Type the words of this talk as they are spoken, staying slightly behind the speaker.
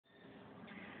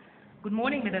Good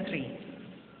morning, Middle 3.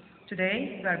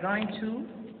 Today we are going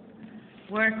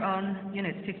to work on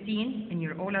Unit 15 in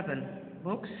your O-Level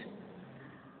books,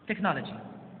 Technology.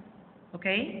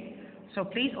 Okay? So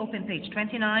please open page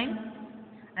 29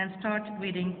 and start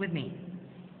reading with me.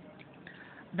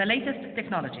 The latest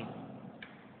technology.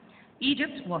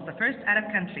 Egypt was the first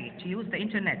Arab country to use the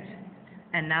Internet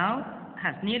and now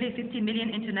has nearly 50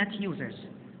 million Internet users.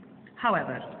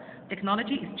 However,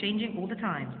 technology is changing all the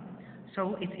time,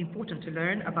 so it's important to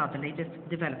learn about the latest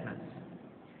developments.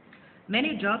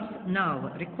 Many jobs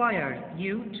now require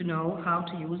you to know how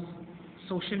to use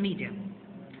social media.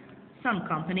 Some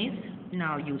companies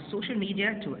now use social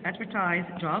media to advertise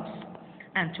jobs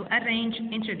and to arrange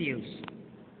interviews.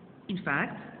 In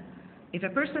fact, if a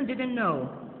person didn't know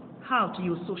how to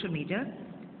use social media,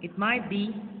 it might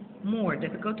be more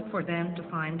difficult for them to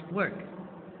find work.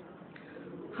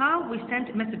 How we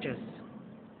send messages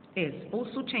is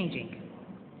also changing.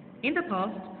 In the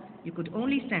past, you could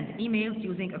only send emails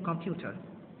using a computer.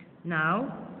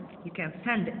 Now, you can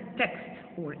send text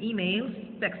or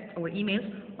emails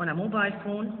on a mobile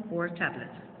phone or tablet.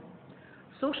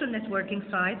 Social networking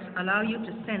sites allow you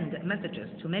to send messages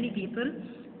to many people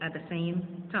at the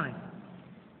same time.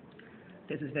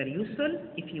 This is very useful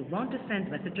if you want to send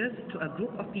messages to a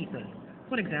group of people,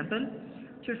 for example,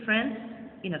 to your friends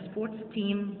in a sports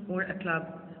team or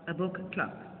a book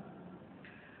club.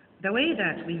 The way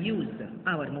that we use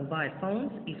our mobile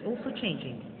phones is also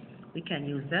changing. We can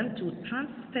use them to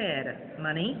transfer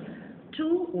money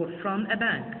to or from a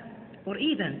bank, or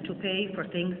even to pay for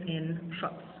things in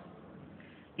shops.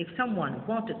 If someone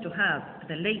wanted to have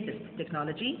the latest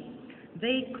technology,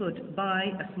 they could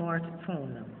buy a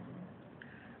smartphone.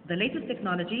 The latest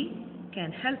technology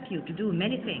can help you to do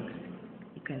many things.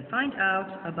 You can find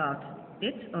out about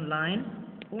it online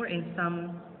or in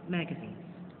some magazines.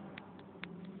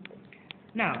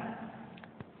 Now,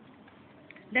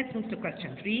 let's move to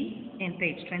question 3 in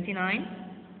page 29.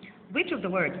 Which of the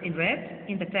words in red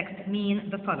in the text mean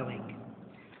the following?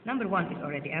 Number 1 is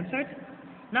already answered.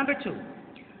 Number 2,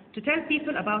 to tell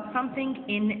people about something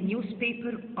in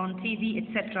newspaper, on TV,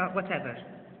 etc., whatever,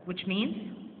 which means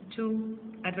to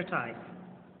advertise.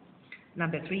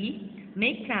 Number 3,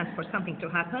 make plans for something to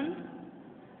happen,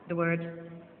 the word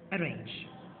arrange.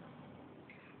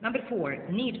 Number 4,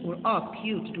 need or ask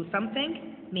you to do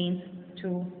something means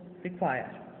to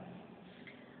require.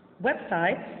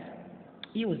 Websites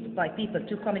used by people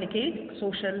to communicate,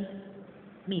 social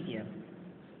media.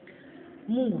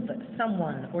 Move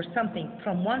someone or something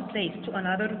from one place to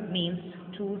another means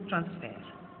to transfer.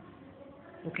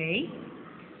 Okay?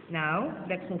 Now,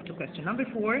 let's move to question number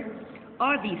 4.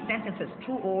 Are these sentences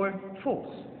true or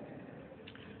false?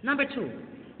 Number 2,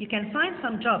 you can find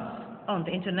some jobs on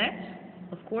the Internet.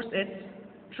 Of course, it's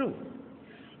true.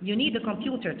 You need a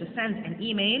computer to send an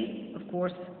email. Of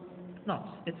course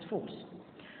not. It's false.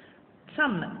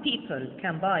 Some people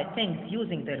can buy things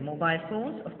using their mobile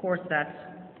phones. Of course, that's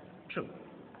true.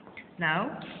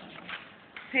 Now,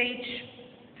 page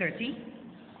 30,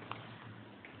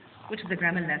 which is the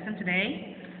grammar lesson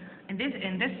today. In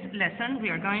this lesson, we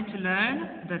are going to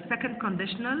learn the second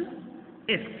conditional,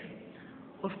 if.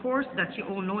 Of course, that you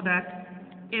all know that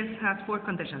if has 4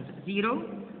 conditions: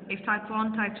 0, if type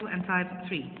 1, type 2, and type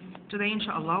 3. Today,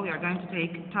 inshallah, we are going to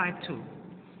take type 2.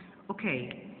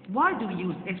 Okay, why do we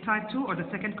use if type 2 or the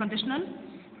second conditional?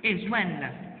 Is when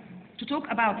to talk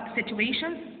about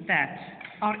situations that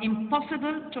are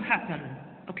impossible to happen,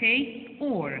 okay,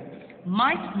 or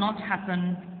might not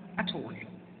happen at all.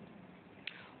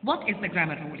 What is the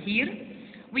grammar rule here?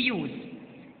 We use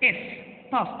if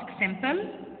past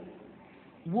simple,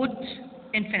 would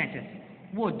infinitive,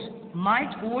 would,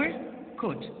 might, or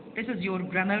could. This is your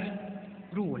grammar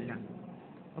rule.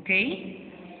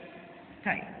 Okay?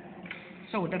 Okay.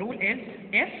 So the rule is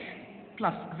if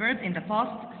plus verb in the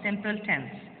past simple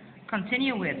tense.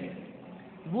 Continue with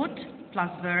would plus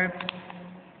verb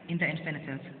in the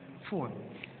infinitive form.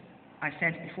 I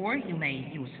said before you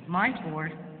may use might or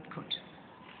could.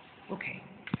 Okay.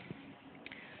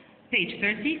 Page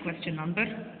 30, question number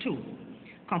 2.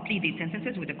 Complete these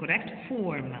sentences with the correct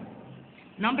form.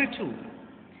 Number 2,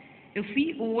 if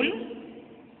we all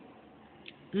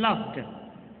loved,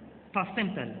 past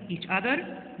simple, each other,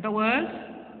 the world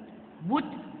would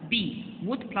be,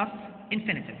 would plus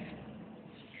infinitive.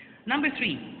 Number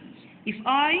 3, if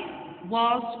I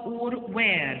was or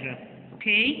were,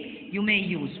 okay, you may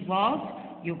use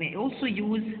was, you may also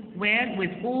use were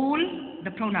with all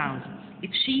the pronouns.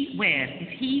 If she were,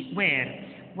 if he were.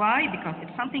 Why? Because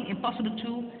it's something impossible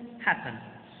to happen.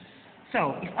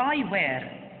 So, if I were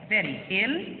very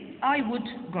ill, I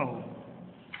would go.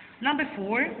 Number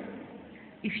 4,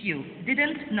 If you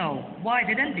didn't know, why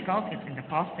didn't? Because it's in the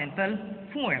past simple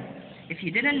form. If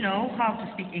you didn't know how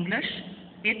to speak English,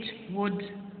 it would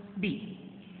be.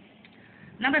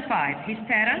 Number 5, his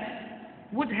parents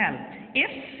would help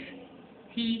if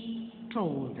he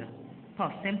told.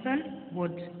 Past simple,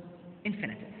 would,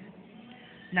 infinitive.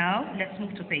 Now, let's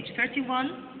move to page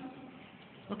 31.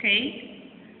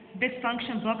 Okay, this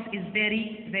function box is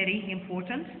very, very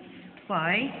important.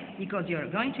 Why? Because you're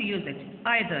going to use it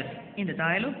either in the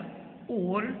dialogue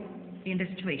or in the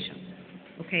situation.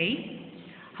 Okay?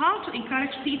 How to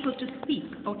encourage people to speak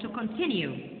or to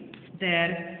continue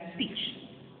their speech.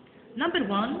 Number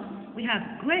 1, we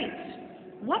have great.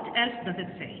 What else does it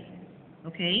say?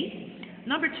 Okay?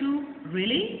 Number 2,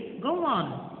 really? Go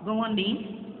on. Go on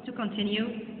means to continue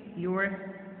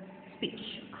your speech.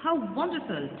 How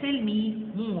wonderful. Tell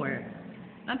me more.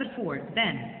 Number 4,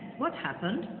 then. What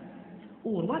happened?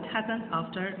 Or what happened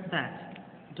after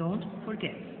that? Don't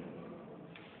forget.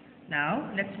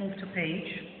 Now, let's move to page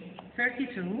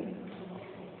 32.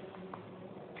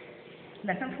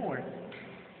 Lesson 4.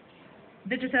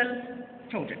 Digital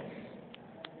projects.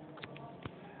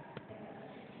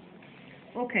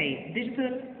 Okay,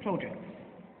 digital projects.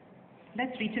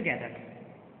 Let's read together.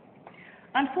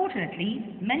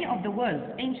 Unfortunately, many of the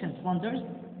world's ancient wonders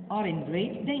are in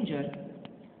great danger.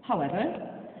 However,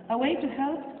 a way to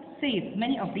help save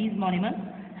many of these monuments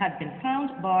has been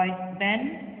found by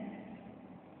Ben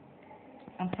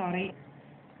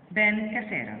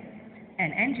Kassera,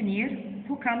 an engineer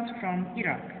who comes from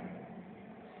Iraq.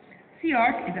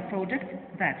 CARC is a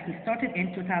project that he started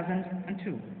in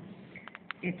 2002.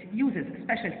 It uses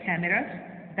special cameras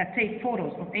that take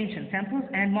photos of ancient temples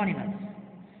and monuments.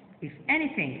 If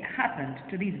anything happened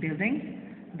to these buildings,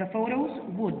 the photos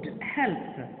would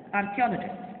help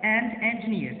archaeologists and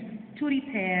engineers to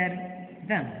repair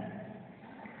them.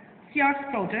 CARC's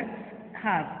projects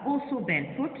have also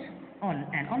been put on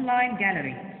an online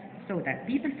gallery so that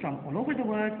people from all over the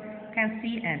world can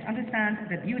see and understand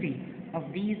the beauty of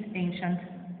these ancient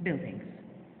buildings.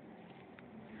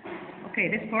 Okay,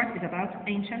 this part is about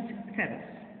ancient Thebes.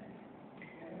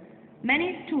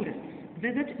 Many tourists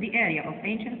visit the area of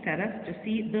ancient Thebes to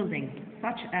see buildings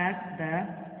such as the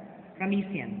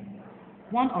Ramesseum,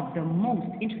 one of the most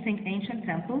interesting ancient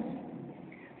temples.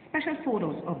 Special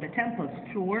photos of the temple's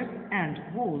floors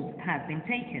and walls have been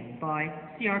taken by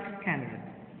CARC cameras.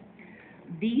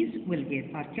 These will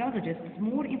give archaeologists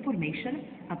more information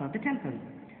about the temple.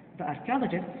 The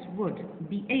archaeologists would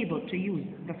be able to use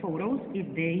the photos if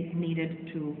they needed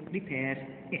to repair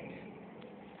it.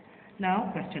 Now,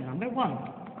 question number 1.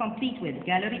 Complete with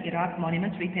gallery, Iraq,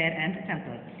 monument, repair, and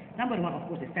temple. Number 1, of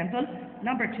course, is temple.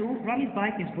 Number 2, Rami's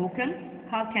bike is broken.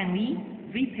 How can we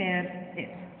repair it?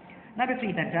 Number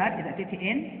 3, Baghdad is a city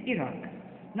in Iraq.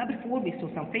 Number 4, we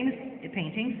saw some famous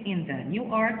paintings in the New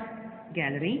Art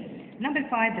Gallery. Number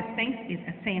 5, the Sphinx is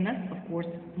a famous, of course,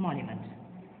 monument.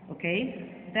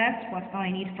 Okay, that's what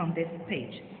I need from this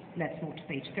page. Let's move to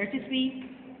page 33.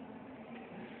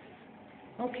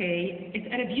 Okay, it's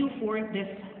a review for this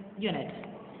unit.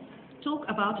 Talk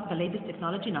about the latest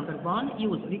technology. Number 1,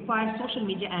 use require social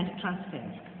media and transfer.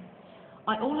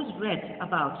 I always read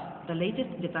about the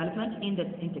latest development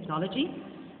in technology.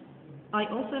 I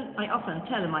often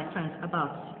tell my friends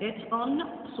about it on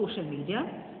social media.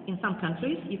 In some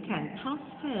countries, you can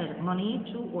transfer money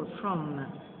to or from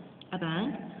a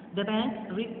bank. The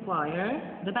banks require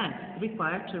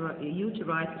you to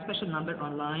write a special number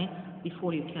online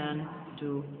before you can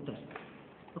do this.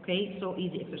 Okay, so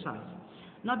easy exercise.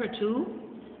 Number 2,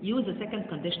 use the second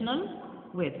conditional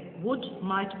with would,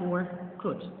 might, or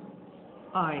could.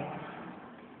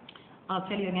 I'll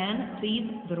tell you again, please,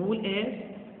 the rule is,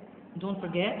 don't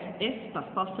forget, if plus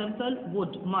past simple,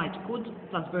 would, might, could,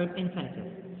 plus verb infinitive.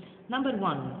 Number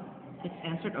 1, it's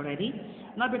answered already.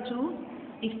 Number 2,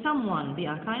 if someone be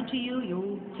unkind to you,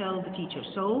 you tell the teacher.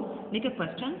 So, make a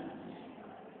question,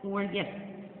 or yes.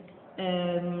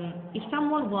 If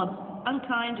someone was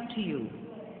unkind to you,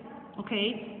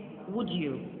 okay, would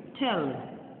you tell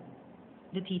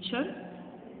the teacher?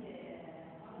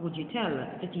 Would you tell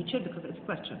the teacher, because it's a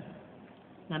question.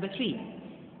 Number 3,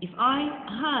 if I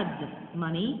had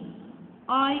money,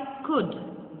 I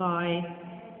could buy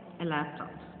a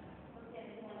laptop.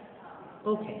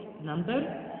 Okay, number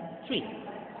 3.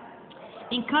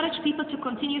 Encourage people to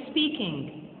continue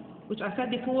speaking, which I said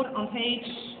before on page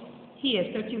here,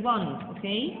 31,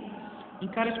 okay?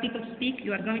 Encourage people to speak,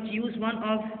 you are going to use one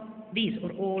of these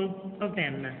or all of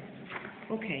them.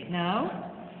 Okay,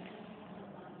 now,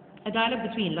 a dialogue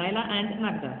between Laila and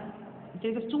Magda.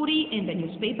 There's a story in the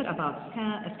newspaper about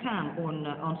a scam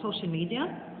on social media.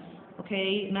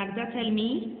 Okay, Magda, tell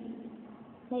me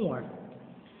more.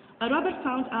 A robber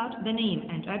found out the name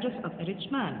and address of a rich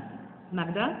man,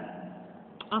 Magda.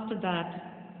 After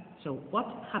that, so what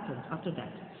happened after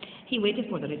that? He waited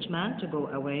for the rich man to go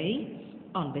away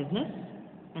on business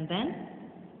and then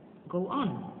go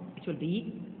on. It will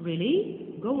be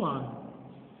really go on.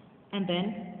 And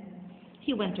then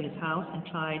he went to his house and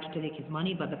tried to take his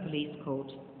money, but the police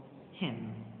caught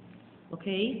him.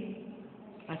 Okay?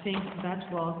 I think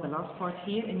that was the last part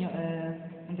here in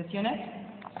this unit.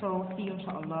 So see you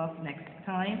inshallah next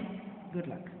time. Good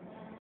luck.